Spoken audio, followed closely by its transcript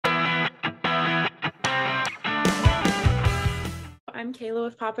I'm Kayla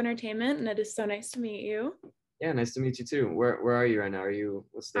with Pop Entertainment, and it is so nice to meet you. Yeah, nice to meet you too. Where are you right now? Are you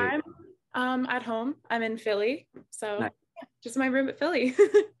what state? I'm at home. I'm in Philly, Nice. so yeah, just in my room at Philly.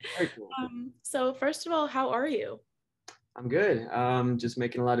 Very cool. So first of all, how are you? I'm good. Just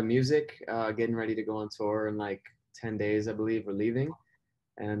making a lot of music, getting ready to go on tour in like 10 days, I believe we're leaving.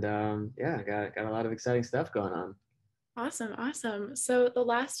 And yeah, got a lot of exciting stuff going on. Awesome, awesome. So the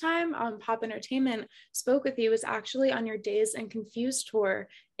last time Pop Entertainment spoke with you was actually on your Dazed and Confused tour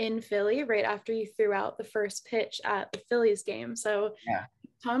in Philly, right after you threw out the first pitch at the Phillies game. So Yeah.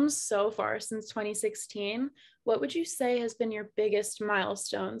 come so far since 2016. What would you say has been your biggest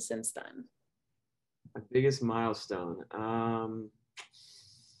milestone since then? My biggest milestone.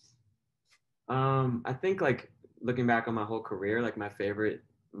 I think like looking back on my whole career, like my favorite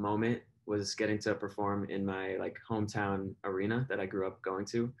moment was getting to perform in my like hometown arena that I grew up going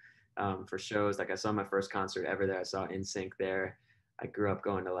to for shows. Like I saw my first concert ever there. I saw NSYNC there. I grew up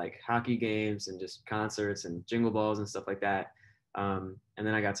going to like hockey games and just concerts and jingle balls and stuff like that. And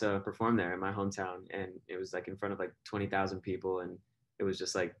then I got to perform there in my hometown, and it was like in front of like 20,000 people, and it was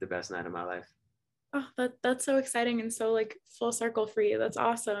just like the best night of my life. Oh, that's so exciting and so like full circle for you. That's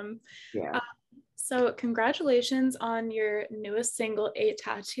awesome. Yeah, Uh, so congratulations on your newest single, Eight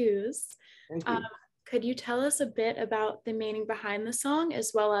Tattoos. thank Um, you. could you tell us a bit about the meaning behind the song,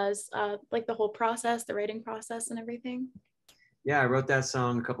 as well as like the whole process, the writing process, and everything? Yeah, I wrote that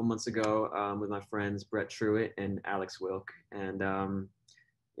song a couple months ago with my friends Brett Truitt and Alex Wilk, and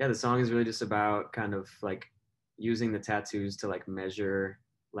yeah, the song is really just about kind of like using the tattoos to like measure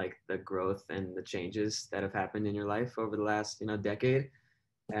like the growth and the changes that have happened in your life over the last decade,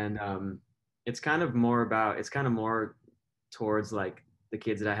 and it's kind of more towards like the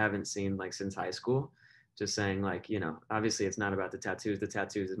kids that I haven't seen like since high school. Just saying like, obviously it's not about the tattoos. The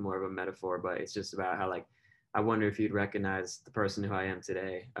tattoos is more of a metaphor, but it's just about how like I wonder if you'd recognize the person who I am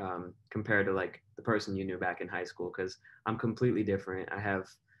today compared to like the person you knew back in high school, because I'm completely different. I have,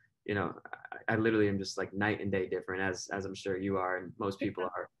 I literally am just like night and day different, as I'm sure you are and most people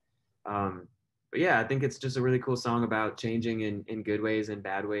are. But yeah, I think it's just a really cool song about changing in good ways and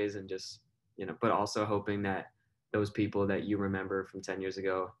bad ways, and just but also hoping that those people that you remember from 10 years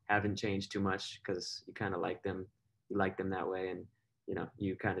ago haven't changed too much, because you kind of like them, you like them that way, and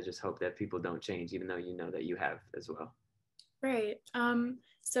you kind of just hope that people don't change, even though you know that you have as well. Right.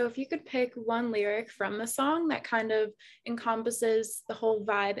 So if you could pick one lyric from the song that kind of encompasses the whole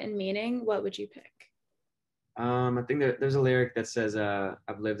vibe and meaning, what would you pick? I think there's a lyric that says,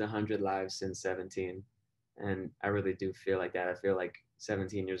 "I've lived 100 lives since 17," and I really do feel like that. I feel like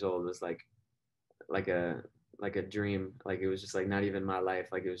 17 years old was like a like a dream. Like it was just like not even my life.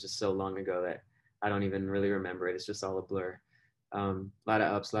 Like it was just so long ago that I don't even really remember it. It's just all a blur. A lot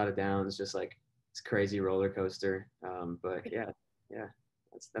of ups, a lot of downs. Just like it's crazy roller coaster. But yeah,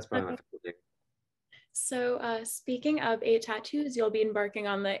 that's probably my favorite. So, speaking of Eight Tattoos, you'll be embarking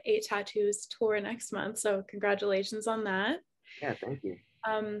on the Eight Tattoos tour next month. So, congratulations on that. Yeah, thank you.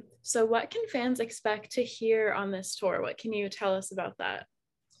 So, what can fans expect to hear on this tour? What can you tell us about that?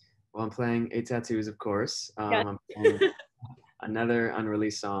 Well, I'm playing Eight Tattoos, of course. Yeah. I'm playing another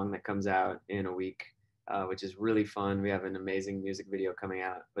unreleased song that comes out in a week, which is really fun. We have an amazing music video coming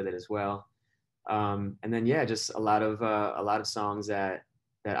out with it as well. And then yeah, just a lot of songs that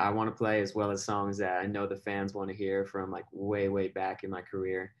I want to play, as well as songs that I know the fans want to hear from like way back in my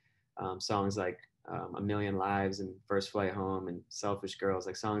career. Songs like A Million Lives and First Flight Home and Selfish Girls,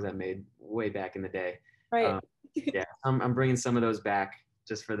 like songs I made way back in the day. Right. Um, yeah, I'm bringing some of those back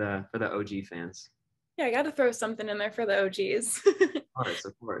just for the OG fans. Yeah, I got to throw something in there for the OGs.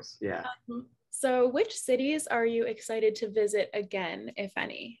 Of course, yeah. So, which cities are you excited to visit again, if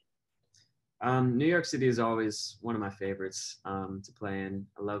any? New York City is always one of my favorites to play in.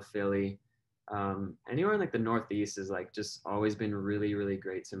 I love Philly. Anywhere in like the Northeast is like just always been really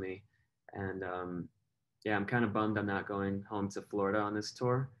great to me. And yeah, I'm kind of bummed I'm not going home to Florida on this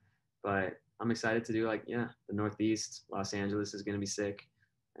tour, but I'm excited to do like the Northeast. Los Angeles is gonna be sick,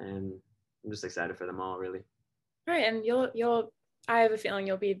 and I'm just excited for them all really. Right, and you'll I have a feeling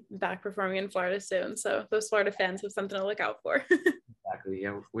you'll be back performing in Florida soon. So those Florida fans have something to look out for. Exactly.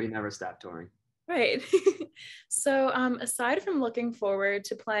 Yeah, we never stop touring. Right. So, aside from looking forward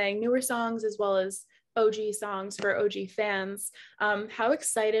to playing newer songs as well as OG songs for OG fans, how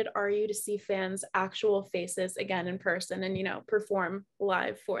excited are you to see fans' actual faces again in person and, perform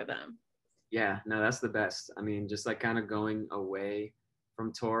live for them? Yeah, no, that's the best. I mean, just like kind of going away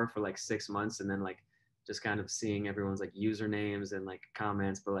from tour for like 6 months, and then like just kind of seeing everyone's like usernames and like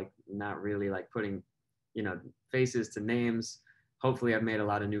comments, but like not really like putting, you know, faces to names. Hopefully I've made a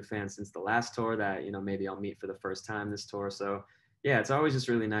lot of new fans since the last tour that, maybe I'll meet for the first time this tour. So Yeah, it's always just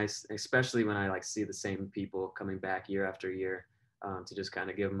really nice, especially when I like see the same people coming back year after year, to just kind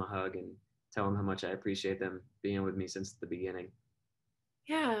of give them a hug and tell them how much I appreciate them being with me since the beginning.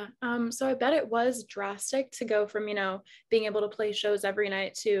 Yeah. So I bet it was drastic to go from, being able to play shows every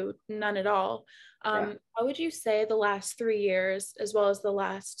night to none at all. Yeah. How would you say the last 3 years, as well as the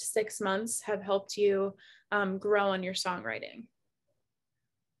last 6 months, have helped you grow on your songwriting?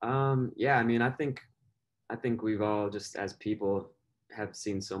 Yeah, I mean, I think we've all just as people have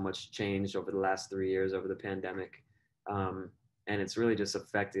seen so much change over the last 3 years over the pandemic, um, and it's really just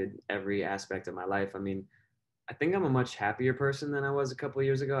affected every aspect of my life. I mean, I think I'm a much happier person than I was a couple of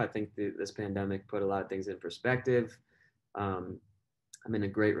years ago. I think this pandemic put a lot of things in perspective. Um, I'm in a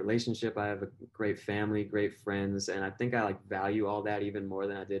great relationship. I have a great family, great friends, and I think I like value all that even more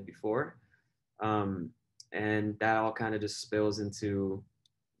than I did before. Um, and that all kind of just spills into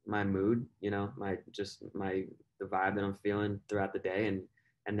my mood, my the vibe that I'm feeling throughout the day,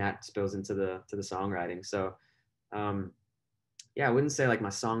 and that spills into the songwriting. So um, yeah, I wouldn't say like my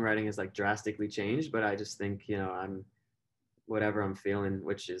songwriting has like drastically changed, but I just think I'm whatever I'm feeling,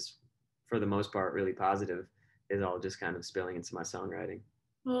 which is for the most part really positive, is all just kind of spilling into my songwriting.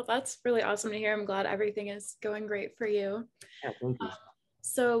 Well, that's really awesome to hear. I'm glad everything is going great for you. Yeah, thank you.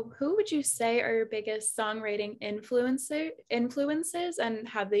 So, who would you say are your biggest songwriting influences, and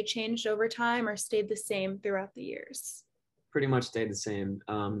have they changed over time or stayed the same throughout the years? Pretty much stayed the same.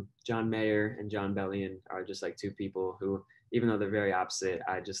 John Mayer and John Bellion are just like two people who, even though they're very opposite,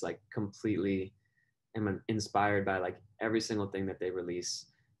 I just like completely am inspired by like every single thing that they release.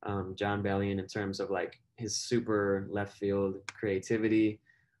 John Bellion in terms of like his super left field creativity.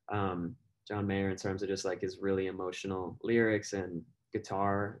 Um, John Mayer in terms of just like his really emotional lyrics and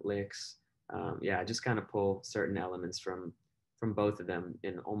guitar licks. Yeah, I just kind of pull certain elements from both of them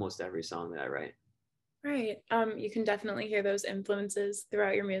in almost every song that I write. Right. You can definitely hear those influences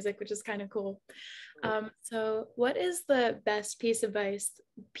throughout your music, which is kind of cool. So, what is the best piece of advice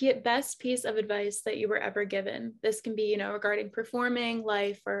that you were ever given? This can be, regarding performing,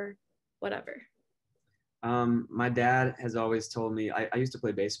 life, or whatever. My dad has always told me I used to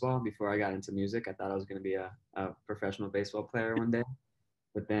play baseball before I got into music. I thought I was going to be a professional baseball player one day,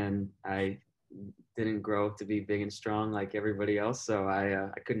 but then I didn't grow up to be big and strong like everybody else, so I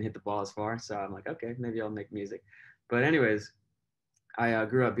couldn't hit the ball as far. So I'm like, okay, maybe I'll make music. But anyways, I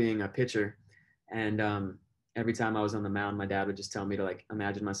grew up being a pitcher, and every time I was on the mound, my dad would just tell me to like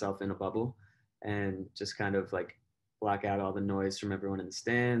imagine myself in a bubble, and just kind of like block out all the noise from everyone in the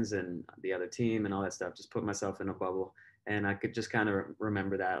stands and the other team and all that stuff. Just put myself in a bubble, and I could just kind of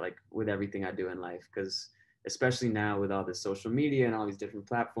remember that like with everything I do in life, because especially now with all this social media and all these different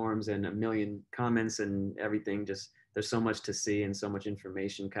platforms and a million comments and everything, just there's so much to see and so much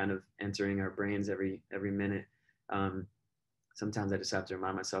information kind of entering our brains every minute. Um, Sometimes I just have to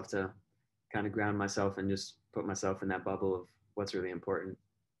remind myself to kind of ground myself and just put myself in that bubble of what's really important.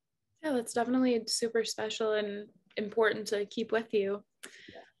 Yeah, that's definitely super special and important to keep with you.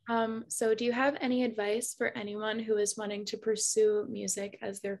 So, do you have any advice for anyone who is wanting to pursue music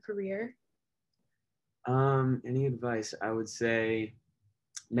as their career? Any advice? I would say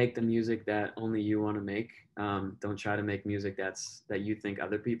make the music that only you want to make. Don't try to make music that you think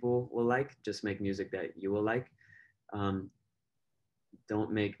other people will like. Just make music that you will like. Um,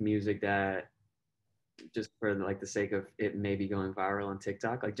 don't make music that just for like the sake of it maybe going viral on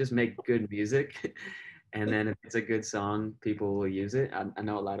TikTok. Like just make good music, and then if it's a good song, people will use it. I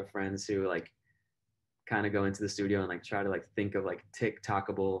know a lot of friends who like kind of go into the studio and like try to like think of like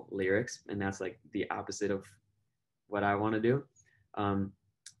TikTokable lyrics, and that's like the opposite of what I want to do. Um,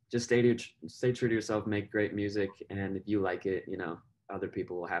 just stay true to yourself, make great music, and if you like it, other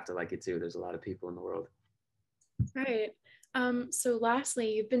people will have to like it too. There's a lot of people in the world. Right. So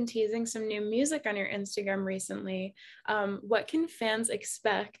lastly, you've been teasing some new music on your Instagram recently. What can fans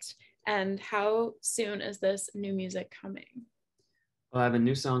expect, and how soon is this new music coming? Well, I have a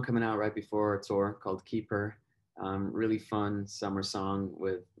new song coming out right before our tour called Keeper. Really fun summer song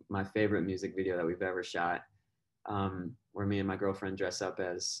with my favorite music video that we've ever shot, where me and my girlfriend dress up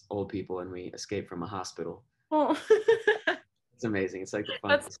as old people and we escape from a hospital. Oh, It's amazing. It's like the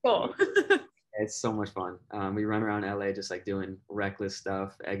that's funniest thing. cool. It's so much fun. We run around LA just like doing reckless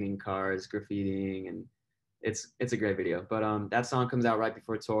stuff, egging cars, graffitiing, and it's a great video. But that song comes out right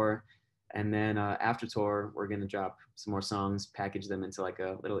before tour, and then after tour, we're gonna drop some more songs, package them into like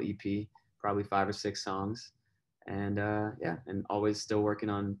a little EP, probably 5 or 6 songs, and yeah, and always still working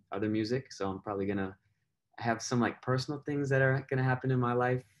on other music. So I'm probably gonna have some like personal things that are gonna happen in my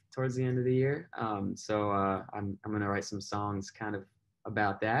life towards the end of the year. So I'm gonna write some songs kind of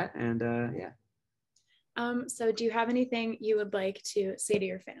about that, and yeah. So do you have anything you would like to say to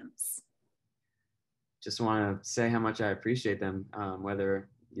your fans? Just want to say how much I appreciate them, whether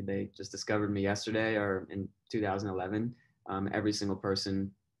they just discovered me yesterday or in 2011. Every single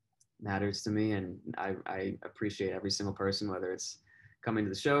person matters to me, and I appreciate every single person, whether it's coming to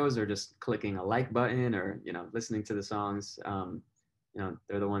the shows or just clicking a like button or listening to the songs.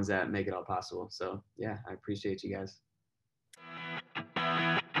 They're the ones that make it all possible. So yeah, I appreciate you guys.